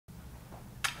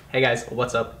Hey guys,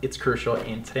 what's up? It's Crucial,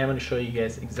 and today I'm going to show you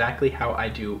guys exactly how I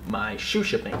do my shoe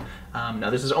shipping. Now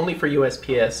this is only for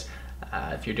USPS.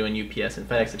 If you're doing UPS and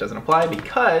FedEx, it doesn't apply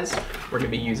because we're going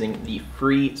to be using the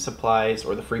free supplies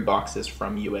or the free boxes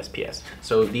from USPS.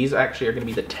 So these actually are going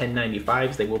to be the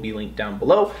 1095s. They will be linked down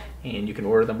below, and you can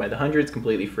order them by the hundreds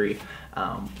completely free,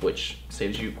 which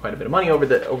saves you quite a bit of money over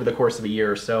the course of a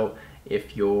year or so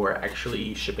if you're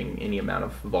actually shipping any amount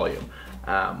of volume,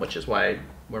 which is why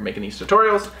we're making these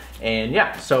tutorials. And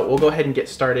yeah, so we'll go ahead and get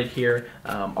started here.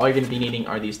 All you're gonna be needing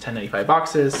are these 1095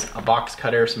 boxes, a box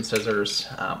cutter, some scissors,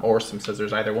 or some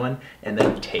scissors, either one, and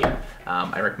then tape.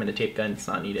 I recommend a tape gun, it's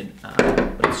not needed,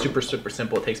 but it's super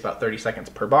simple. It takes about 30 seconds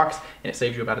per box, and it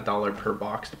saves you about $1 per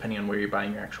box, depending on where you're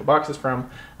buying your actual boxes from,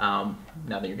 now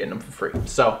that you're getting them for free.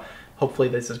 So hopefully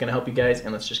this is gonna help you guys,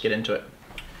 and let's just get into it.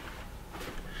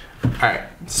 All right,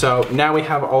 so now we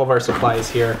have all of our supplies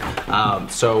here.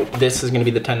 So this is gonna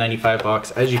be the 1095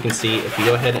 box. As you can see, if you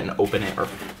go ahead and open it or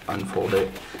unfold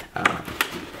it,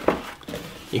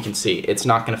 you can see it's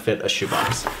not gonna fit a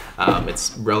shoebox.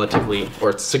 It's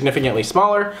it's significantly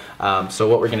smaller. So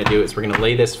what we're gonna do is we're gonna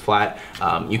lay this flat.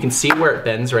 You can see where it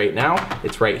bends right now.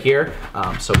 It's right here.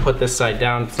 So put this side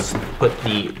down,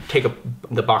 take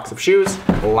the box of shoes,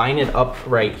 line it up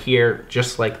right here,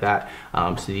 just like that.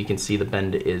 So you can see the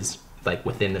bend is like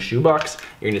within the shoebox.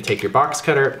 You're gonna take your box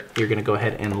cutter, you're gonna go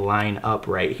ahead and line up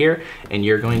right here, and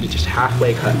you're going to just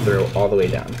halfway cut through all the way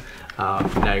down.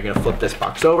 Now you're gonna flip this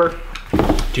box over,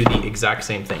 do the exact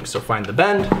same thing. So find the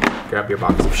bend, grab your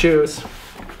box of shoes,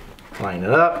 line it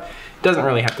up. It doesn't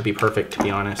really have to be perfect, to be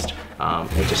honest.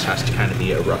 It just has to kind of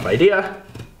be a rough idea,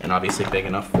 and obviously big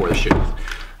enough for the shoes.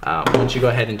 Once you go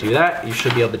ahead and do that, you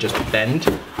should be able to just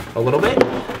bend a little bit,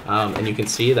 and you can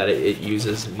see that it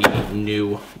uses the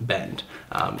new bend.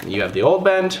 You have the old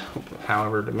bend,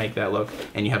 however to make that look,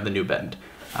 and you have the new bend.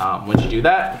 Once you do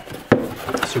that,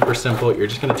 super simple. You're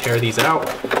just going to tear these out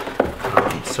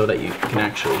so that you can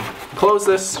actually close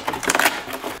this.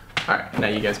 All right, now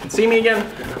you guys can see me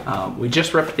again. We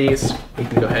just ripped these. We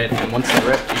can go ahead and once they're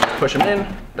ripped, you just push them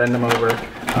in, bend them over.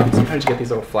 Sometimes you get these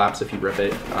little flaps if you rip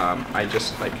it. I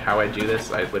just, like how I do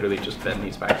this, I literally just bend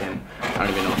these back in. I don't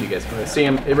even know if you guys can really see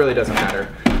them. It really doesn't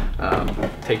matter.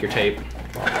 Take your tape,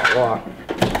 blah, blah, blah.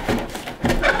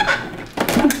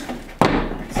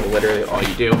 So literally all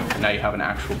you do, and now you have an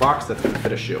actual box that's gonna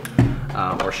fit a shoe,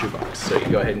 or shoe box. So you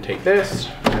go ahead and take this.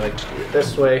 I like to do it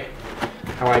this way.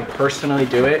 How I personally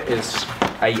do it is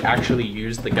I actually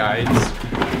use the guides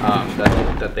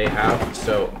that they have.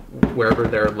 So wherever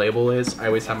their label is, I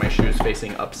always have my shoes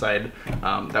facing upside.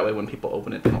 That way when people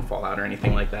open it, they don't fall out or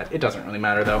anything like that. It doesn't really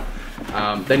matter though.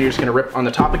 Then you're just gonna rip on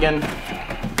the top again.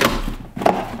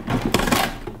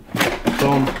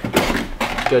 Boom,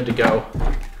 good to go.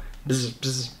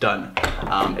 Bzz, done.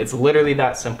 It's literally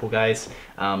that simple, guys.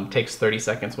 Takes 30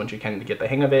 seconds once you kind of get the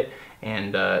hang of it,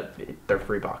 and they're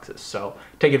free boxes. So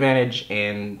take advantage,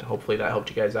 and hopefully that helped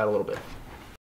you guys out a little bit.